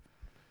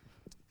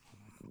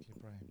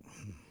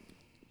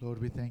Lord,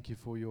 we thank you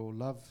for your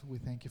love. We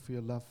thank you for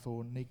your love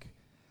for Nick,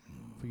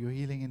 for your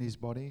healing in his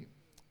body,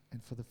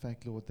 and for the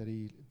fact, Lord, that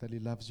he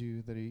loves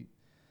you, that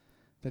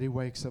he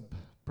wakes up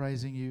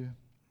praising you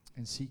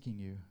and seeking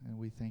you. And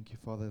we thank you,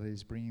 Father, that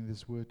he's bringing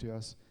this word to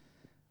us.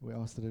 We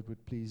ask that it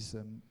would please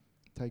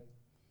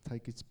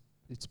take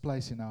its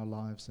place in our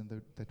lives, and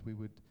that we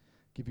would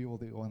give you all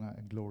the honor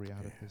and glory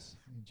out of this.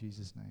 In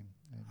Jesus' name,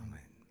 amen.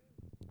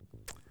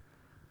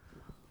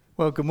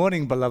 Well, good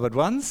morning, beloved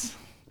ones.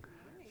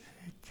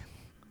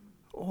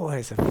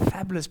 Always a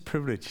fabulous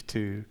privilege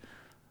to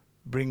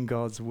bring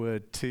God's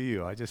word to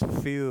you. I just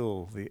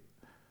feel the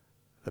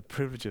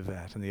privilege of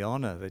that and the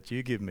honor that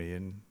you give me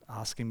in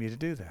asking me to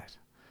do that.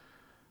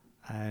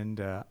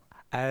 And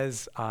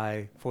as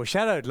I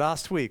foreshadowed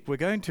last week, we're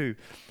going to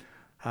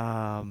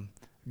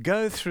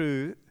go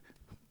through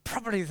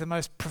probably the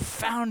most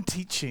profound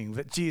teaching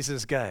that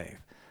Jesus gave.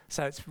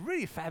 So it's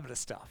really fabulous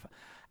stuff.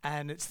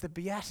 And it's the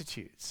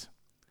Beatitudes.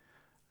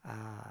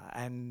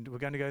 And we're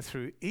going to go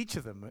through each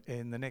of them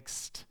in the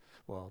next,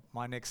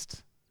 my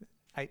next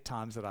 8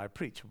 times that I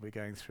preach, we'll be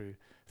going through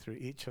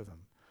each of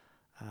them.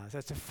 So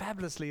it's a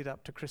fabulous lead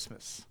up to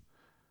Christmas.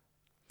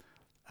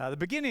 The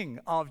beginning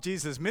of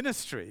Jesus'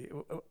 ministry,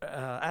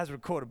 as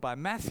recorded by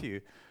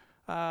Matthew,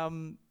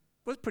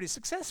 was pretty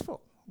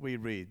successful, we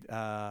read.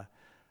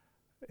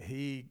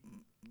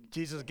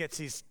 Jesus gets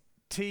his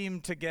team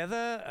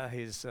together,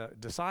 his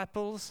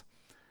disciples,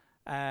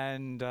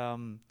 and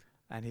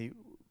he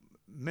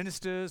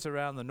ministers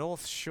around the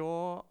north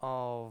shore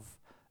of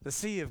the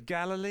Sea of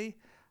Galilee,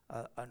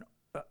 a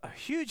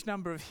huge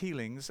number of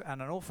healings and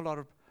an awful lot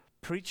of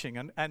preaching.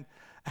 And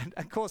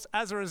of course,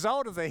 as a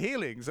result of the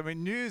healings,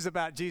 news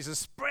about Jesus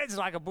spreads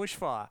like a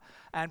bushfire.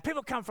 And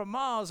people come from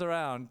miles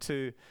around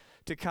to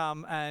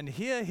come and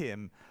hear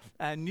him.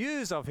 And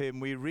news of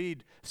him, we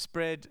read,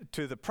 spread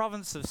to the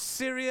province of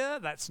Syria,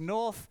 that's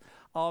north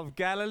of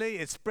Galilee.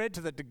 It spread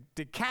to the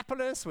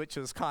Decapolis, which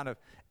is kind of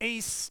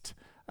east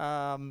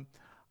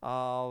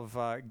of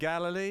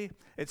Galilee.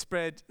 It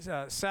spread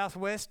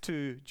southwest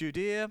to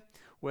Judea,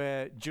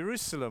 where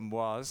Jerusalem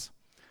was.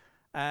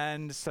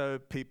 And so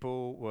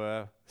people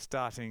were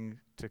starting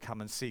to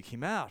come and seek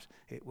him out.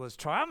 It was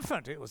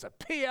triumphant. It was a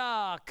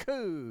PR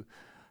coup.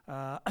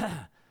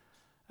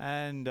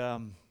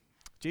 And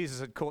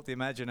Jesus had caught the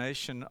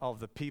imagination of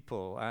the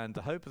people and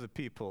the hope of the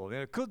people.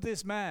 Could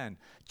this man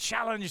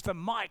challenge the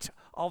might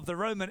of the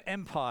Roman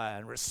Empire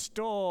and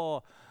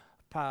restore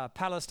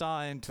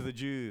Palestine to the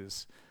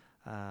Jews?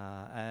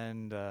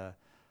 And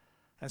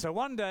so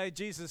one day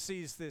Jesus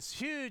sees this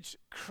huge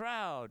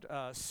crowd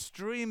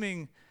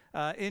streaming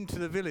into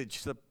the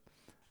village,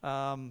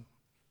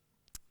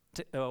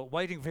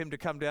 waiting for him to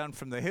come down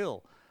from the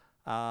hill.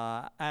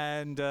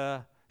 And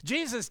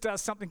Jesus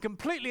does something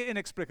completely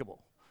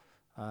inexplicable.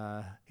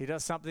 He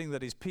does something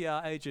that his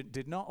PR agent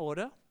did not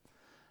order.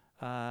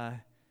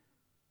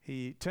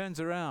 He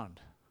turns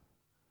around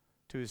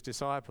to his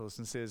disciples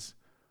and says,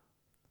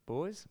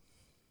 "Boys,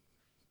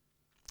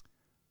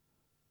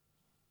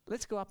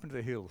 let's go up into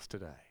the hills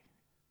today.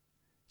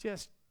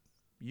 Just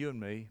you and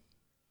me.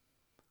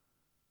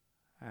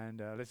 And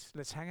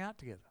let's hang out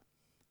together."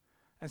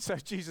 And so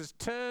Jesus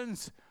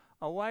turns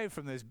away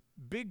from this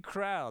big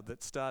crowd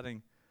that's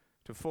starting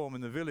to form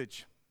in the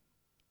village.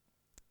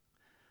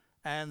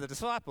 And the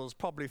disciples,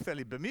 probably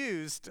fairly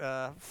bemused,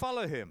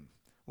 follow him.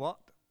 What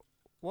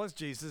was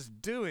Jesus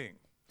doing?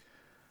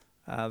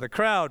 Some of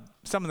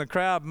the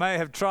crowd may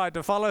have tried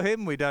to follow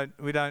him. We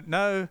don't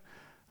know.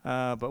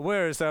 But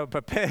whereas they were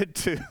prepared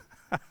to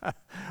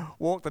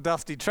walk the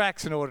dusty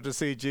tracks in order to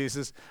see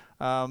Jesus,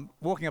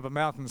 walking up a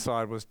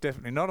mountainside was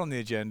definitely not on the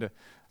agenda,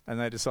 and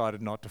they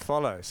decided not to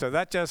follow. So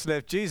that just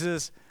left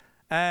Jesus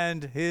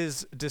and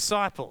his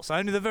disciples.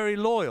 Only the very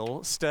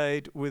loyal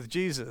stayed with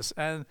Jesus.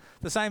 And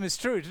the same is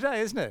true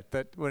today, isn't it?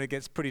 That when it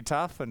gets pretty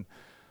tough and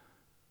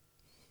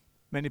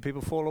many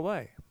people fall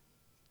away.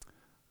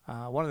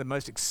 One of the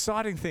most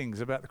exciting things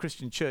about the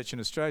Christian church in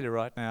Australia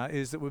right now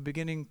is that we're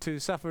beginning to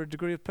suffer a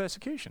degree of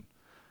persecution.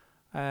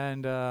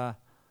 And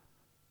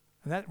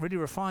that really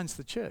refines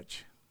the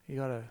church. You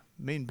got to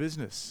mean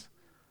business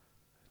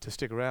to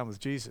stick around with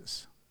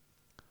Jesus.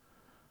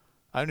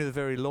 Only the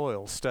very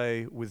loyal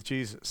stay with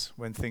Jesus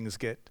when things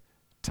get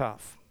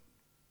tough.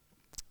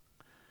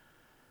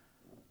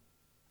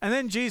 And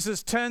then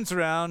Jesus turns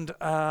around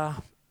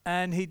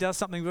and he does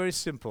something very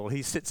simple.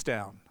 He sits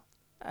down.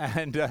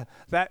 And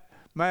that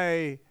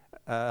may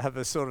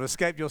have sort of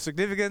escaped your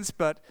significance,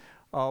 but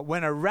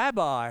when a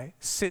rabbi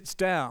sits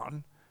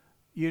down,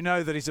 you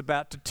know that he's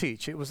about to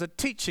teach. It was a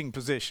teaching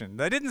position.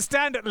 They didn't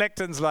stand at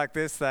lecterns like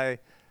this, they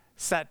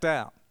sat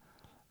down.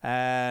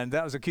 And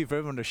that was a cue for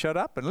everyone to shut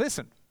up and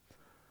listen.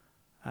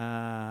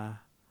 And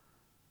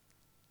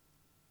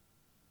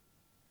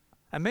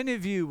many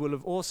of you will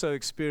have also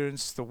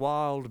experienced the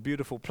wild,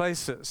 beautiful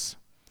places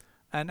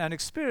and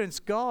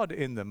experienced God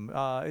in them.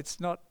 It's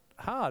not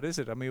hard, is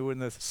it? We were in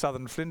the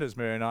southern Flinders,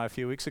 Mary and I, a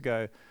few weeks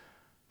ago.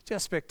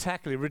 Just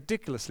spectacularly,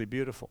 ridiculously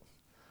beautiful.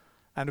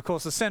 And of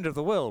course, the centre of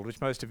the world, which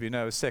most of you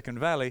know is Second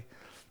Valley,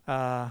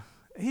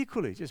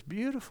 equally just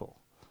beautiful.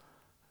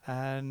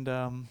 And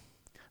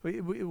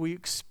we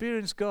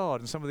experience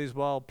God in some of these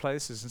wild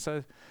places. And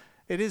so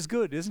it is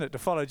good, isn't it, to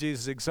follow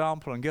Jesus'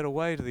 example and get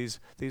away to these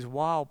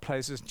wild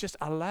places. Just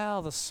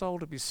allow the soul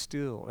to be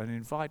still and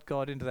invite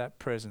God into that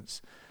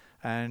presence.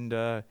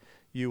 And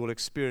you will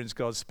experience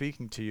God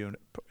speaking to you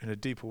in a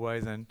deeper way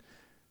than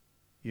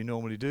you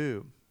normally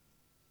do.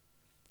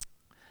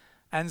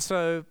 And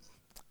so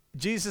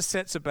Jesus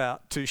sets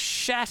about to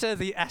shatter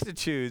the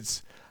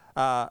attitudes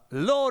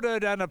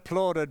lauded and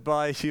applauded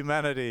by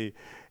humanity.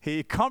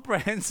 He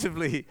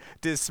comprehensively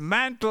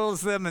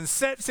dismantles them and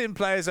sets in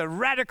place a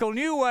radical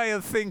new way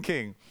of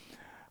thinking.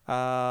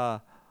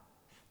 That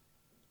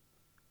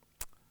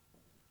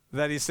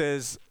he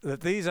says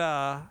that these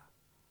are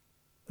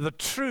the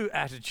true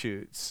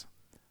attitudes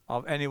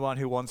of anyone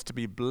who wants to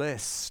be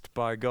blessed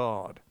by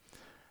God.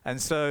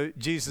 And so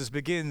Jesus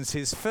begins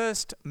his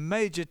first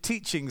major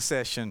teaching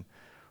session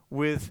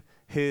with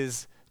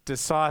his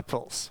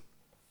disciples.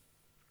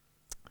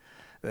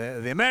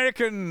 The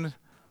American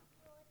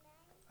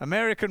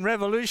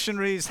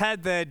revolutionaries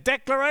had their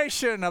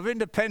Declaration of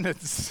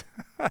Independence.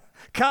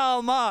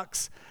 Karl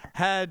Marx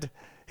had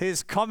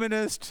his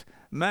Communist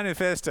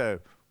Manifesto.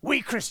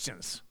 We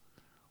Christians,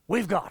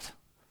 we've got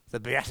the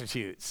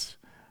Beatitudes,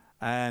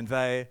 and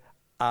they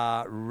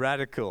are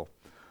radical.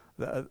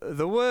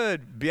 The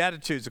word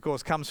Beatitudes, of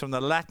course, comes from the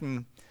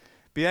Latin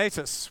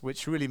beatus,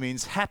 which really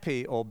means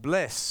happy or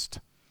blessed.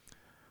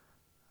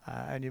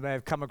 And you may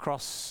have come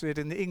across it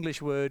in the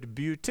English word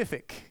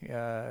beatific,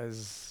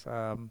 as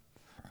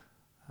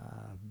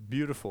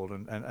beautiful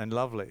and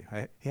lovely.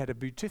 He had a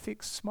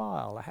beatific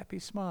smile, a happy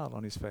smile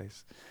on his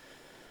face.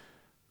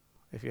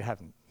 If you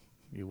haven't,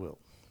 you will.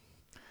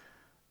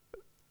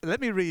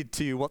 Let me read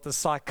to you what the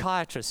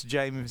psychiatrist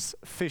James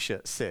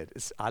Fisher said.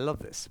 I love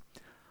this.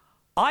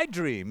 I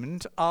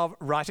dreamed of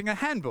writing a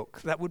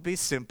handbook that would be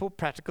simple,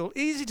 practical,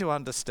 easy to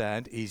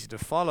understand, easy to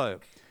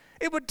follow.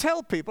 It would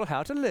tell people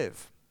how to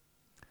live,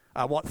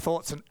 what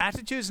thoughts and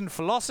attitudes and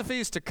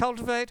philosophies to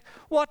cultivate,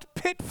 what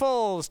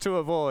pitfalls to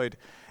avoid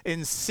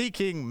in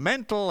seeking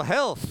mental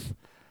health.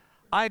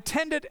 I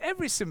attended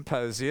every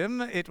symposium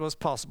it was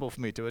possible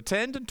for me to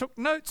attend and took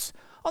notes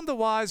on the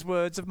wise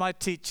words of my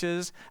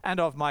teachers and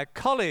of my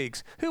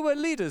colleagues who were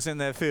leaders in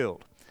their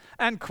field.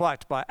 And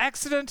quite by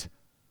accident,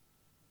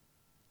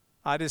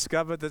 I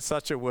discovered that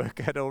such a work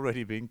had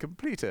already been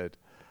completed.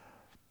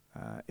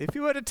 If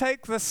you were to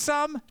take the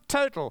sum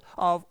total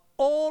of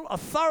all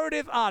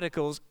authoritative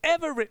articles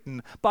ever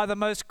written by the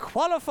most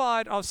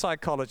qualified of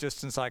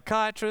psychologists and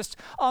psychiatrists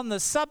on the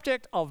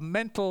subject of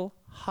mental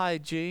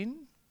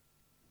hygiene,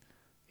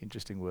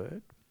 interesting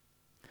word,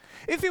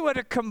 if you were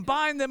to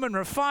combine them and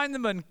refine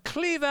them and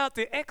cleave out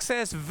the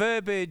excess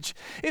verbiage,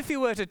 if you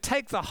were to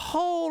take the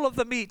whole of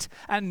the meat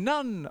and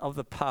none of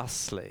the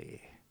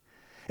parsley,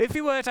 if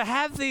you were to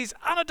have these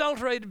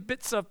unadulterated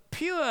bits of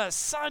pure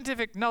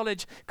scientific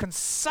knowledge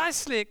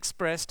concisely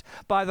expressed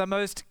by the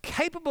most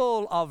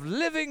capable of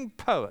living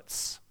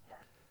poets,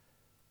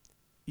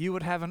 you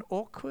would have an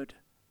awkward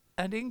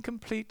and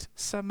incomplete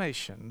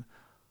summation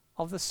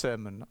of the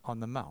Sermon on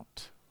the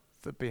Mount,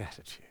 the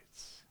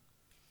Beatitudes.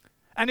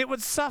 And it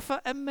would suffer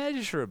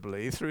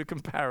immeasurably through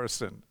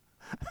comparison.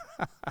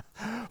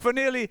 For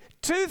nearly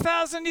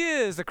 2,000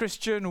 years, the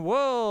Christian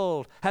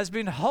world has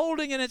been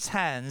holding in its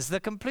hands the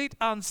complete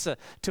answer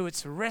to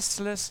its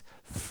restless,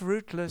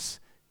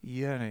 fruitless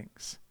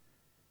yearnings.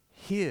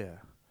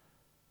 Here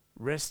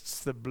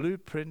rests the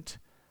blueprint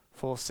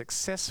for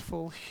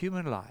successful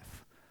human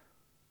life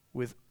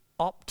with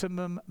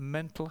optimum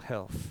mental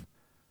health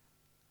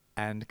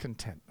and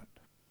contentment.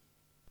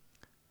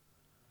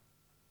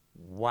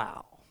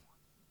 Wow.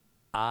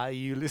 Are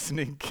you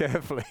listening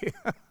carefully?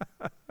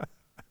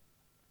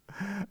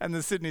 And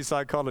the Sydney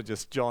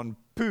psychologist John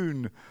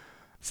Poon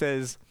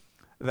says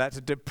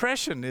that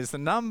depression is the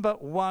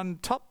 #1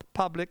 top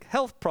public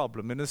health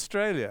problem in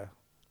Australia.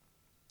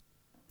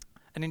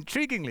 And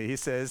intriguingly, he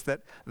says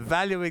that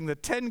valuing the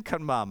 10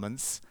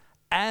 Commandments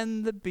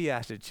and the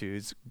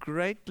Beatitudes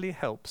greatly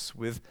helps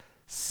with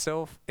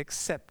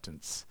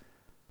self-acceptance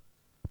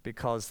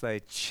because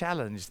they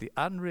challenge the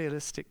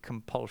unrealistic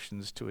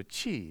compulsions to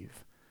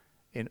achieve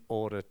in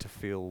order to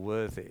feel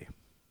worthy.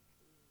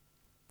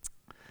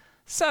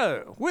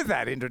 So, with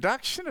that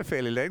introduction, a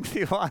fairly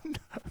lengthy one,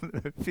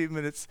 a few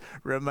minutes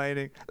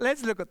remaining,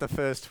 let's look at the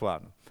first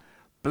one.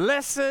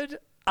 Blessed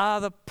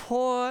are the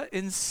poor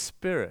in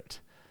spirit,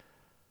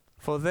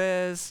 for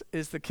theirs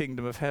is the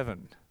kingdom of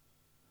heaven.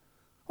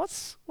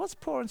 What's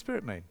poor in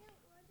spirit mean?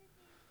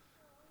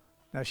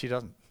 No, she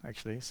doesn't,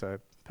 actually, so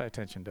pay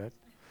attention, Dad.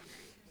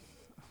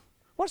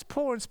 What's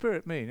poor in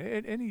spirit mean?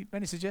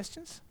 Any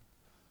suggestions?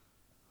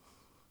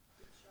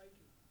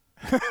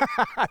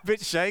 A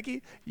bit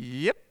shaky?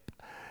 Yep.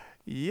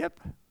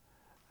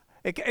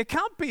 It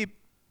can't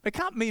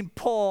mean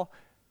poor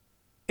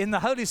in the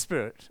Holy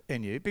Spirit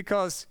in you,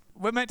 because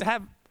we're meant to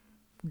have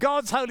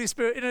God's Holy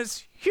Spirit in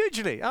us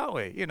hugely, aren't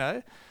we? You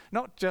know,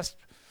 not just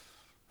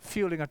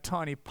fueling a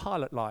tiny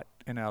pilot light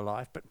in our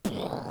life, but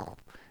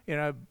you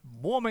know,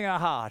 warming our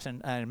heart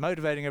and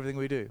motivating everything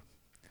we do.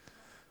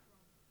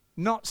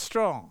 not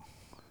strong.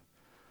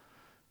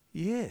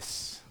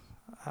 Yes,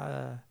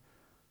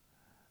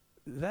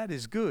 that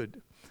is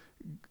good.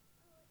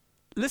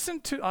 Listen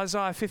to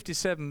Isaiah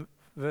 57,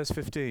 verse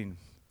 15,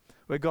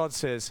 where God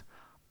says,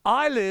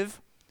 I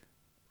live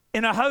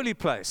in a holy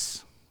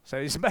place.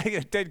 So he's making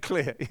it dead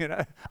clear,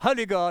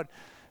 Holy God,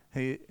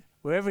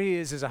 wherever he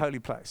is a holy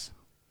place.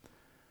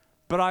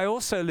 But I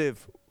also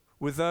live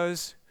with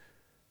those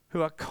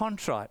who are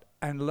contrite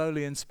and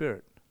lowly in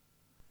spirit.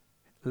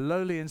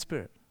 Lowly in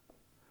spirit.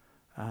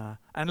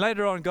 And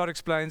later on, God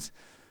explains,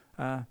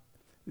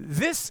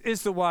 this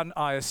is the one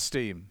I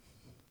esteem.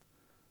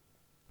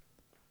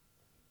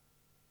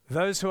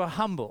 Those who are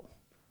humble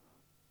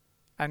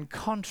and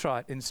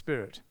contrite in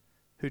spirit,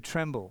 who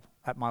tremble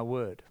at my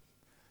word.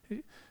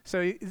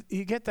 So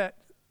you get that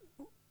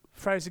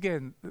phrase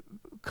again,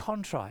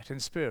 contrite in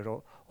spirit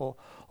or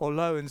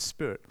low in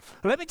spirit.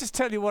 Let me just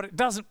tell you what it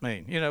doesn't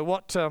mean.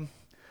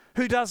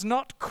 Who does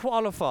not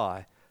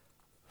qualify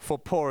for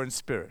poor in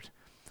spirit.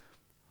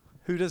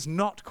 Who does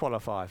not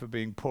qualify for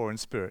being poor in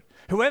spirit.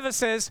 Whoever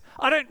says,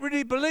 I don't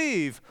really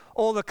believe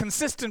all the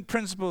consistent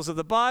principles of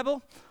the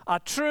Bible are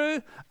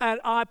true, and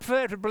I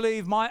prefer to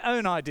believe my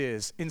own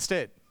ideas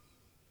instead.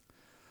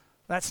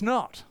 That's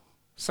not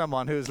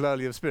someone who is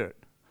lowly of spirit.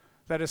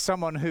 That is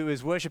someone who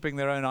is worshipping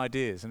their own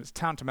ideas, and it's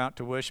tantamount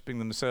to worshipping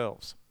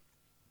themselves.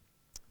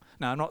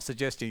 Now, I'm not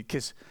suggesting you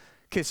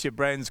kiss your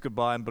brains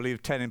goodbye and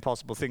believe 10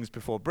 impossible things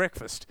before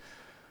breakfast.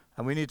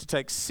 And we need to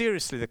take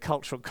seriously the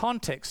cultural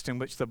context in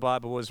which the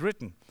Bible was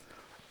written.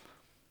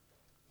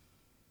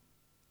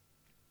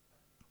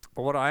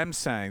 But what I am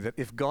saying, that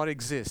if God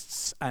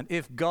exists, and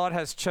if God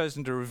has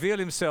chosen to reveal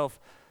himself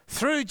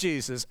through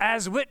Jesus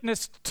as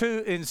witnessed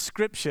to in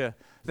Scripture,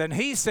 then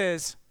he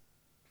says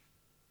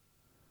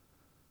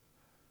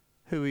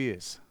who he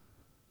is.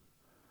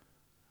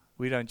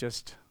 We don't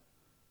just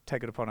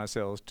take it upon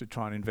ourselves to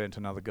try and invent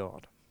another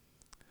God.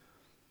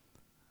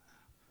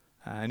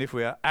 And if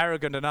we are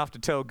arrogant enough to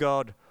tell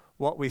God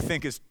what we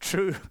think is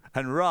true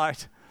and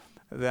right,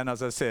 then,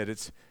 as I said,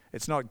 it's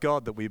not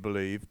God that we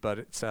believe, but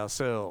it's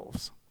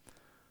ourselves.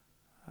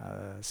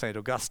 St.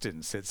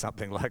 Augustine said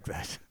something like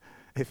that.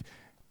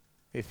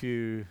 If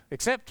you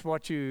accept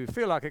what you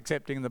feel like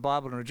accepting in the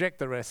Bible and reject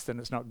the rest, then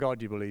it's not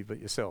God you believe, but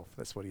yourself.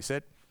 That's what he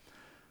said.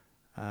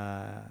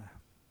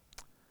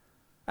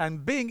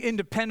 And being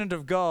independent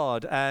of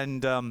God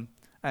and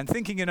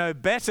thinking you know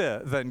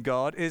better than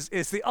God is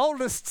the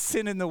oldest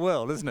sin in the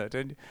world, isn't it?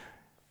 And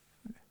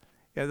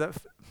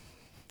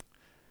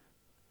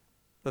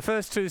the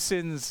first two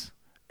sins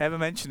ever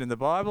mentioned in the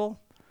Bible,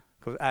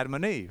 called Adam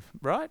and Eve,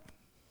 right?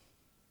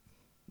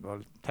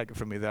 Well, take it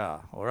from me there,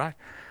 all right?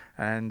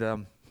 And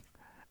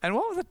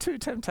what were the two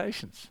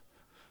temptations?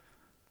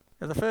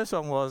 The first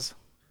one was,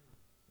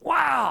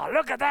 wow,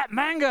 look at that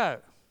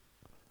mango.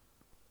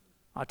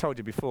 I told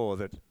you before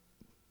that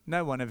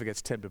no one ever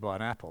gets tempted by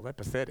an apple. They're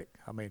pathetic.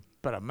 I mean,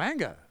 but a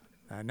mango,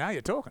 now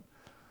you're talking.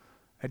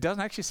 It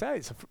doesn't actually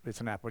say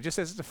it's an apple. It just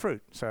says it's a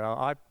fruit. So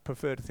I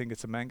prefer to think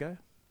it's a mango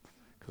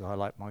because I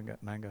like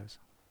mangoes.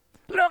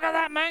 Look at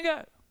that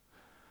mango.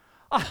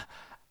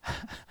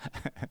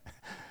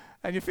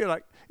 And you feel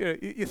like,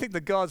 you think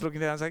the God's looking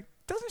down and saying,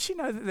 doesn't she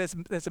know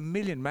that there's a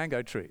million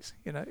mango trees,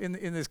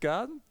 in this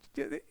garden?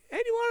 Any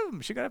one of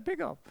them she got to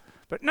pick up.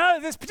 But no,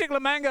 this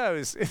particular mango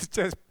is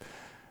just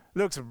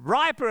looks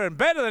riper and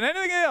better than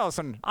anything else,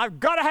 and I've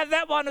got to have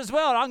that one as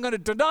well. I'm going to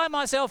deny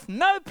myself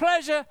no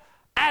pleasure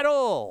at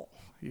all.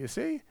 You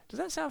see? Does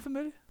that sound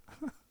familiar?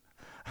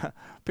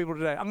 People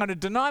today, I'm going to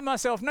deny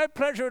myself no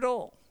pleasure at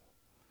all.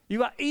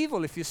 You are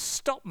evil if you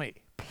stop me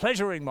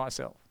pleasuring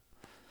myself.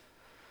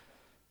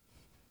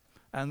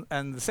 And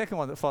the second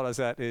one that follows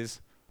that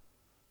is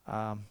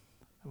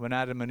when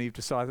Adam and Eve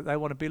decide that they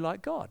want to be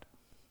like God.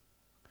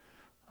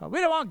 We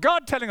don't want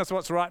God telling us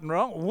what's right and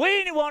wrong.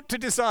 We want to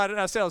decide it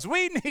ourselves.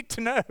 We need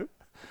to know.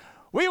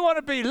 We want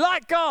to be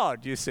like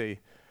God, you see.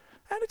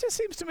 And it just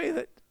seems to me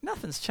that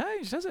nothing's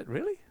changed, has it,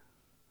 really?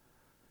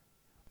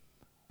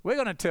 We're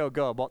going to tell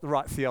God what the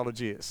right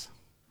theology is.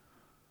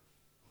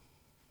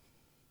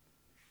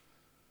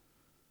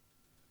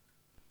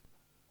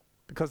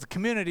 Because the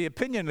community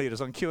opinion leaders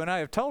on Q&A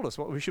have told us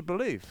what we should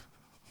believe.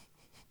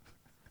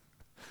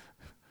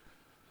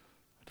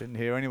 I didn't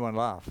hear anyone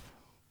laugh.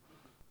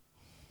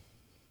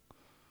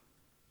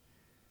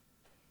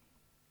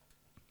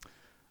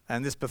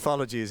 And this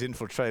pathology has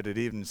infiltrated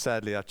even,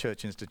 sadly, our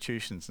church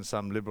institutions, and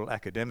some liberal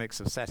academics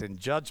have sat in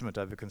judgment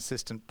over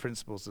consistent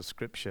principles of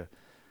Scripture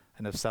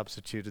and have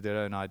substituted their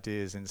own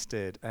ideas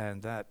instead,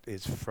 and that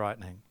is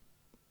frightening.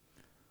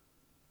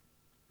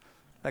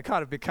 They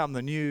kind of become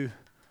the new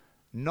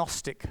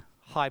Gnostic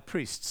high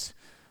priests.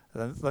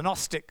 The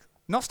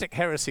Gnostic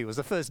heresy was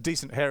the first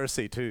decent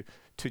heresy to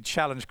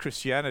challenge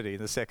Christianity in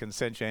the 2nd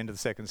century, end of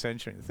the 2nd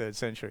century, the 3rd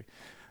century.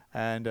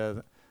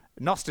 And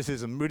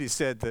Gnosticism really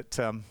said that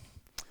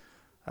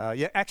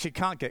you actually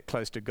can't get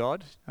close to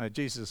God.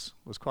 Jesus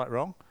was quite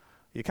wrong.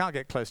 You can't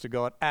get close to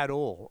God at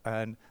all.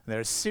 And there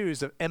are a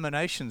series of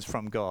emanations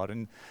from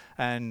God,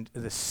 and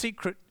the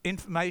secret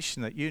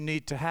information that you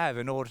need to have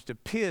in order to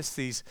pierce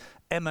these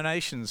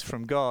emanations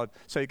from God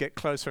so you get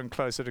closer and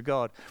closer to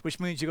God, which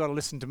means you've got to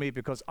listen to me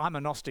because I'm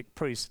a Gnostic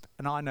priest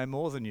and I know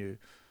more than you.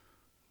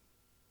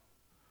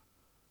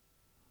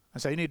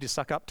 And so you need to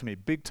suck up to me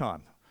big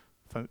time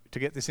to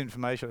get this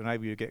information and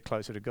enable you to get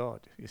closer to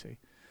God, you see.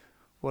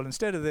 Well,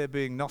 instead of there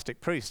being Gnostic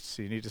priests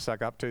you need to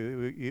suck up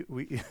to,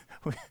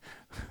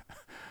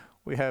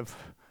 we have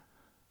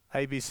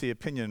ABC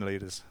opinion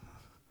leaders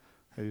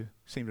who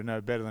seem to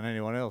know better than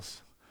anyone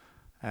else.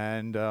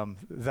 And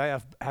they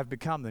have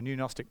become the new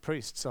Gnostic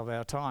priests of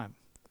our time,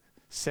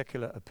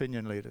 secular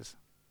opinion leaders.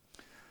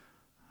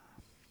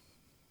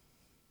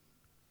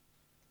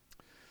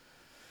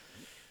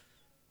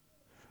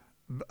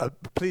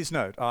 Please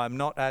note, I'm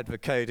not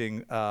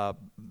advocating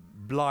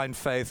blind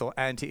faith or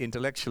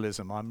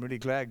anti-intellectualism. I'm really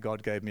glad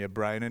God gave me a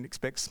brain and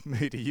expects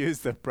me to use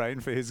the brain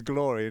for his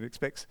glory and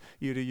expects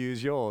you to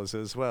use yours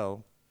as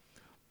well.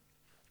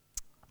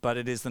 But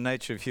it is the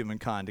nature of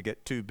humankind to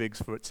get too big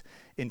for its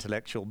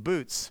intellectual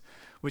boots,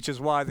 which is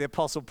why the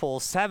Apostle Paul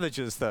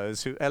savages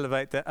those who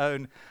elevate their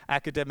own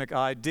academic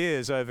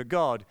ideas over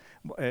God.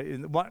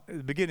 In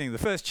the beginning, the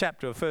first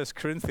chapter of 1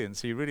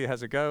 Corinthians, he really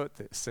has a go at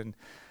this. And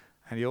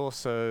he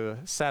also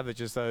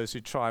savages those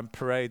who try and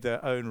parade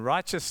their own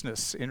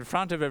righteousness in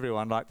front of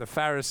everyone, like the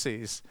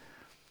Pharisees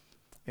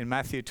in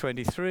Matthew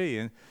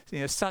 23.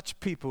 And such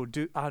people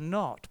are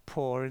not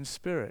poor in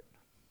spirit.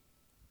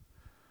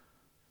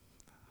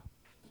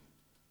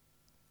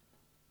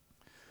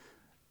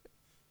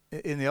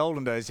 In the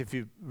olden days, if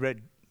you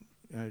read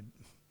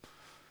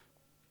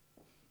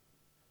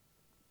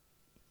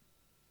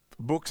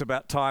books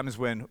about times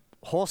when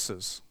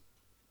horses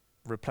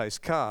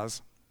replaced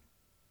cars,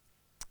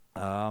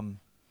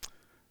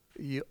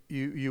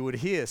 you would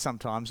hear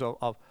sometimes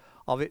of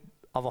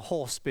a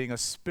horse being a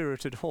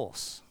spirited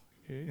horse.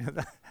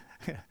 And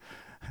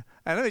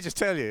let me just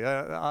tell you,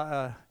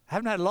 I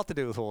haven't had a lot to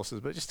do with horses,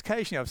 but just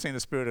occasionally I've seen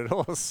a spirited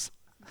horse.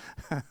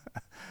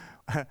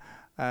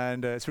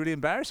 And it's really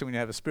embarrassing when you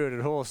have a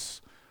spirited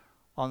horse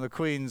on the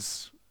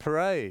Queen's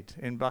parade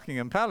in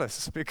Buckingham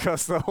Palace,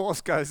 because the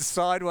horse goes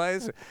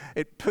sideways,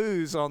 it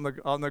poos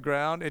on the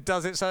ground, it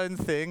does its own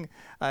thing,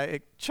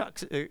 it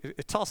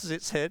tosses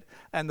its head,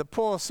 and the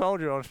poor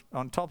soldier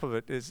on top of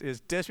it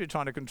is desperately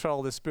trying to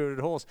control this spirited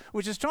horse,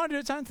 which is trying to do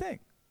its own thing,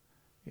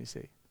 you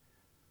see.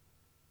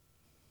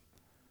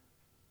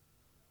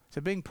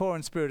 So being poor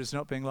in spirit is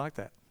not being like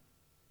that.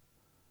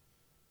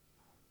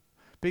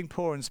 Being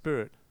poor in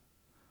spirit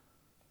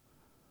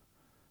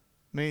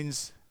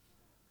means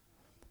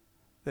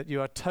that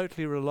you are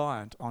totally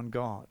reliant on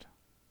God.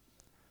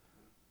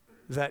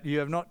 That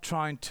you are not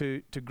trying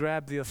to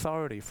grab the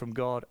authority from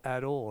God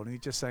at all. And you're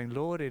just saying,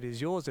 Lord, it is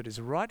yours, it is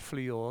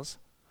rightfully yours.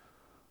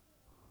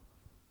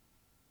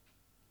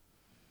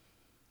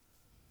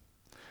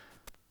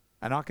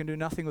 And I can do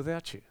nothing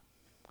without you,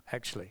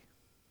 actually.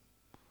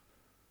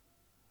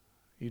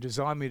 You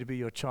desire me to be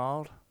your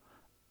child,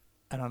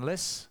 and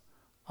unless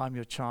I'm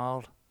your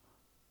child,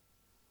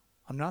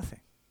 I'm nothing.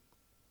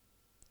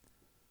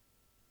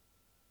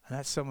 And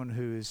that's someone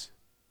who is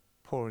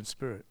poor in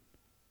spirit.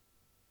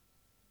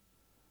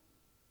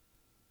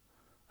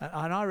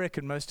 And I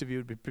reckon most of you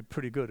would be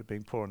pretty good at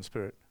being poor in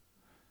spirit,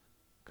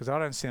 because I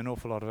don't see an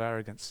awful lot of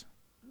arrogance.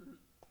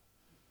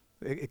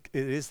 It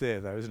is there,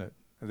 though, isn't it?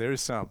 There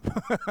is some.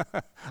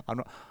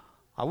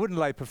 I wouldn't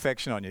lay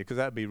perfection on you, because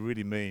that'd be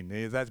really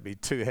mean. That'd be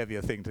too heavy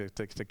a thing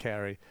to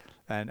carry.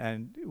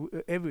 And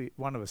every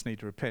one of us need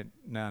to repent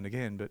now and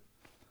again, but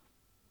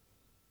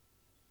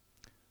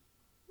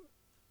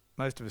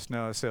most of us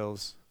know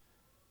ourselves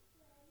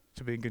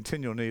to be in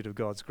continual need of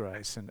God's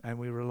grace, and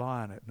we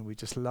rely on it, and we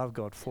just love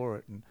God for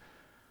it, and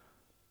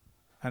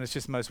it's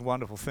just the most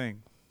wonderful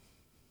thing.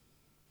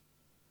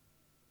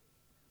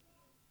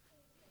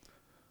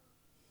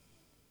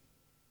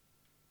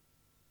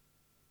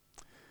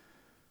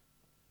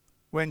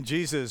 When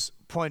Jesus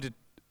pointed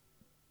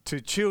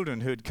to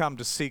children who had come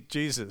to seek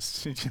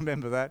Jesus, do you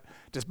remember that?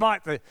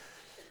 Despite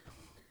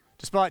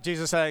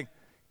Jesus saying,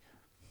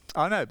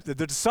 the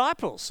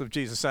disciples of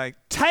Jesus saying,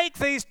 take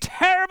these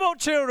terrible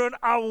children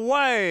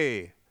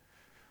away.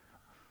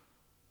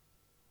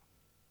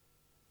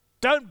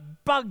 Don't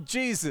bug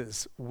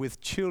Jesus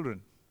with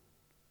children.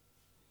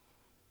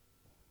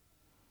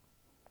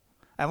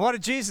 And what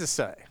did Jesus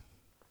say?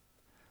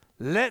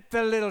 Let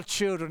the little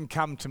children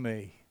come to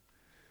me.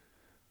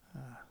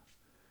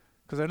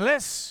 Because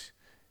unless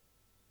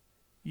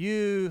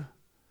you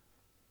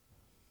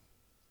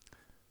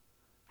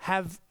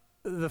have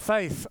the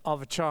faith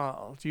of a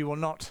child, you will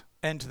not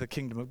enter the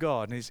kingdom of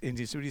God. And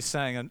he's really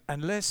saying,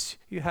 unless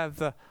you have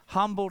the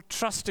humble,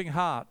 trusting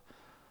heart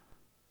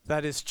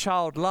that is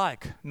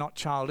childlike, not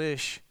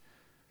childish,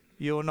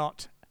 you will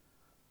not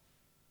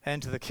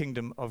enter the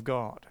kingdom of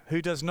God.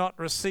 Who does not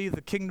receive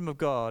the kingdom of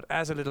God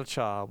as a little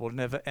child will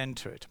never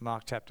enter it.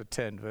 Mark chapter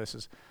 10,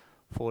 verses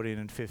 14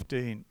 and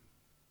 15.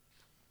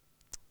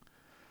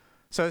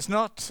 So it's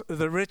not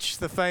the rich,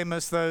 the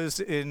famous, those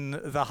in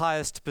the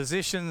highest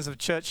positions of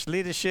church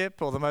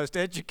leadership or the most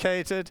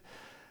educated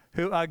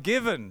who are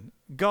given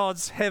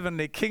God's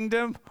heavenly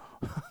kingdom.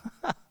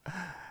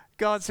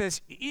 God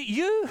says,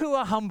 you who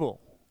are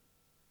humble,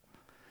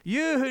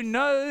 you who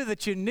know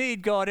that you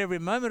need God every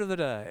moment of the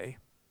day,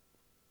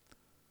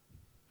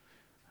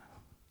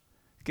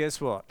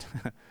 guess what?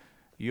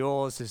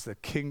 Yours is the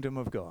kingdom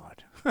of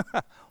God.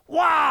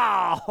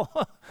 Wow!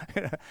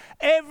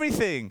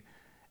 Everything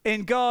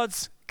in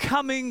God's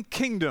coming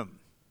kingdom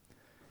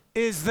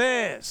is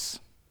theirs.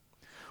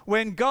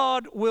 When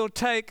God will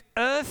take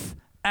earth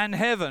and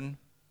heaven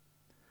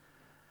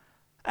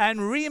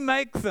and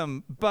remake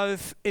them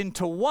both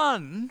into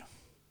one,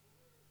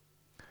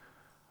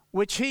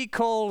 which he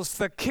calls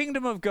the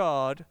kingdom of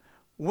God,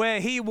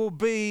 where he will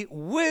be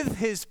with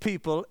his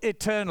people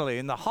eternally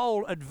in the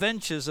whole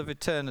adventures of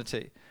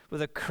eternity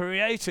with a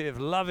creative,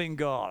 loving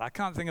God. I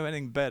can't think of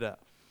anything better.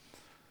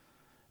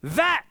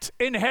 That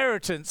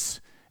inheritance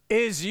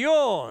is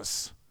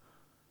yours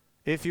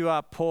if you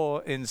are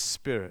poor in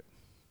spirit.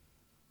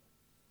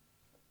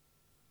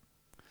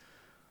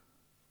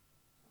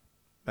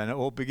 And it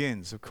all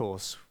begins, of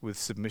course, with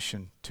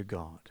submission to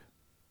God,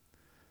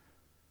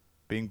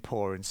 being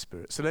poor in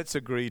spirit. So let's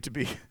agree to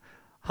be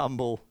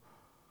humble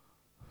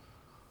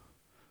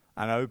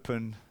and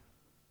open,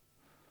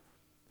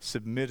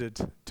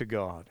 submitted to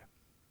God.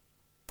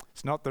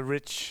 It's not the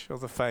rich or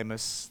the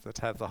famous that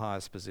have the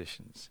highest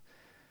positions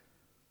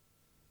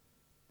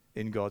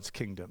in God's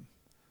kingdom.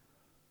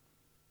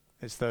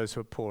 It's those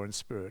who are poor in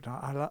spirit.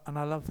 And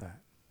I love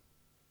that.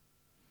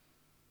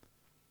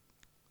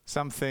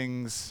 Some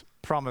things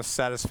promise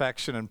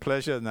satisfaction and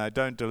pleasure and they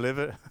don't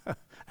deliver.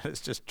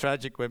 It's just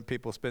tragic when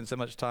people spend so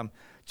much time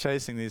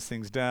chasing these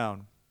things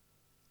down.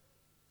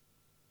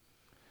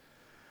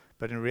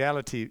 But in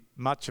reality,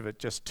 much of it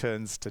just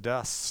turns to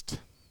dust.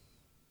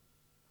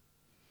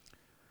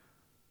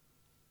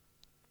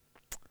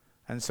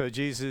 And so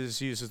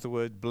Jesus uses the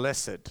word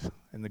blessed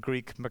in the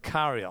Greek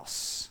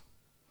makarios,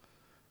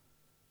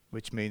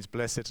 which means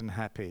blessed and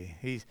happy.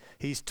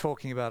 He's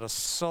talking about a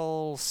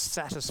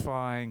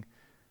soul-satisfying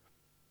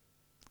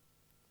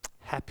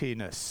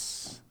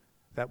happiness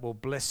that will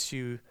bless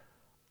you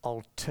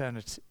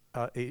eternally.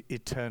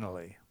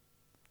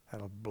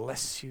 That'll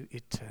bless you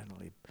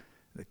eternally.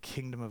 The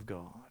kingdom of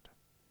God.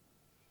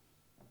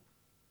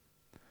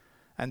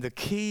 And the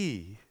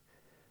key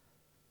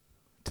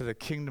to the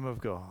kingdom of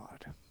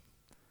God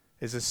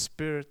is a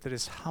spirit that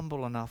is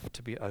humble enough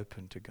to be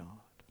open to God.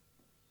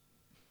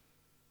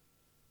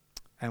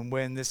 And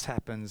when this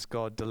happens,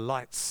 God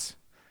delights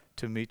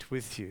to meet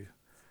with you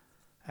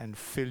and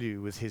fill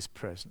you with his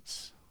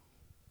presence.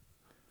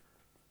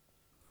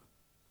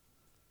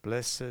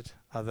 Blessed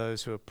are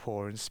those who are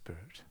poor in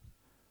spirit,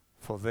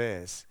 for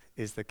theirs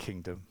is the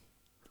kingdom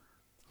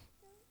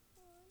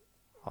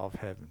of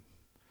heaven.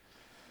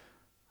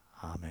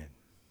 Amen.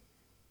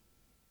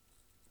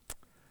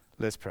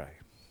 Let's pray.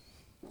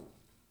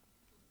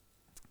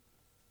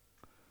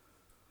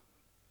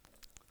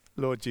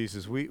 Lord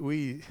Jesus,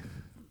 we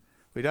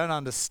don't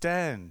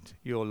understand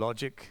your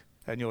logic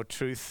and your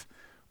truth.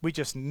 We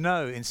just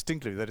know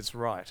instinctively that it's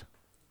right.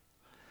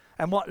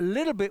 And what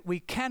little bit we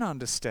can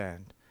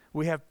understand,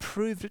 we have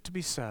proved it to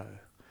be so.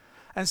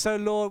 And so,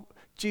 Lord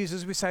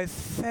Jesus, we say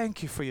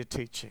thank you for your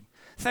teaching.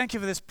 Thank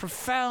you for this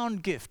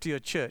profound gift to your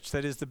church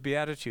that is the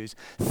Beatitudes.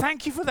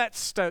 Thank you for that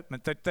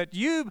statement that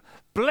you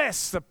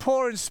bless the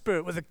poor in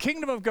spirit with the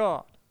kingdom of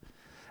God.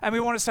 And we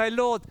want to say,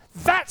 Lord,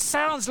 that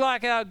sounds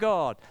like our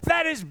God.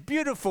 That is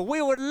beautiful. We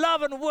would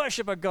love and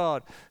worship a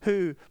God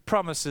who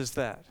promises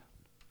that.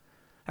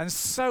 And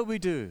so we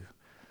do.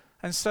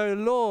 And so,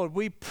 Lord,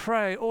 we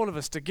pray, all of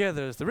us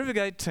together as the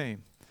Rivergate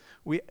team,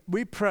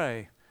 we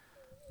pray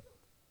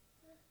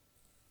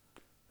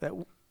that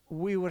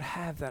we would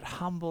have that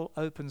humble,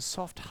 open,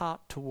 soft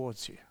heart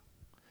towards you.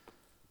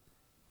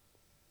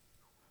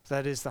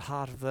 That is the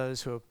heart of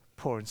those who are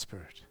poor in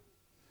spirit.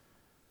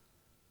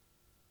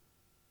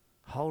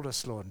 Hold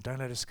us, Lord, and don't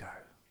let us go.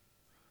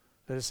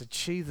 Let us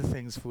achieve the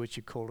things for which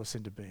you call us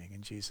into being.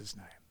 In Jesus'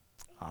 name,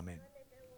 amen.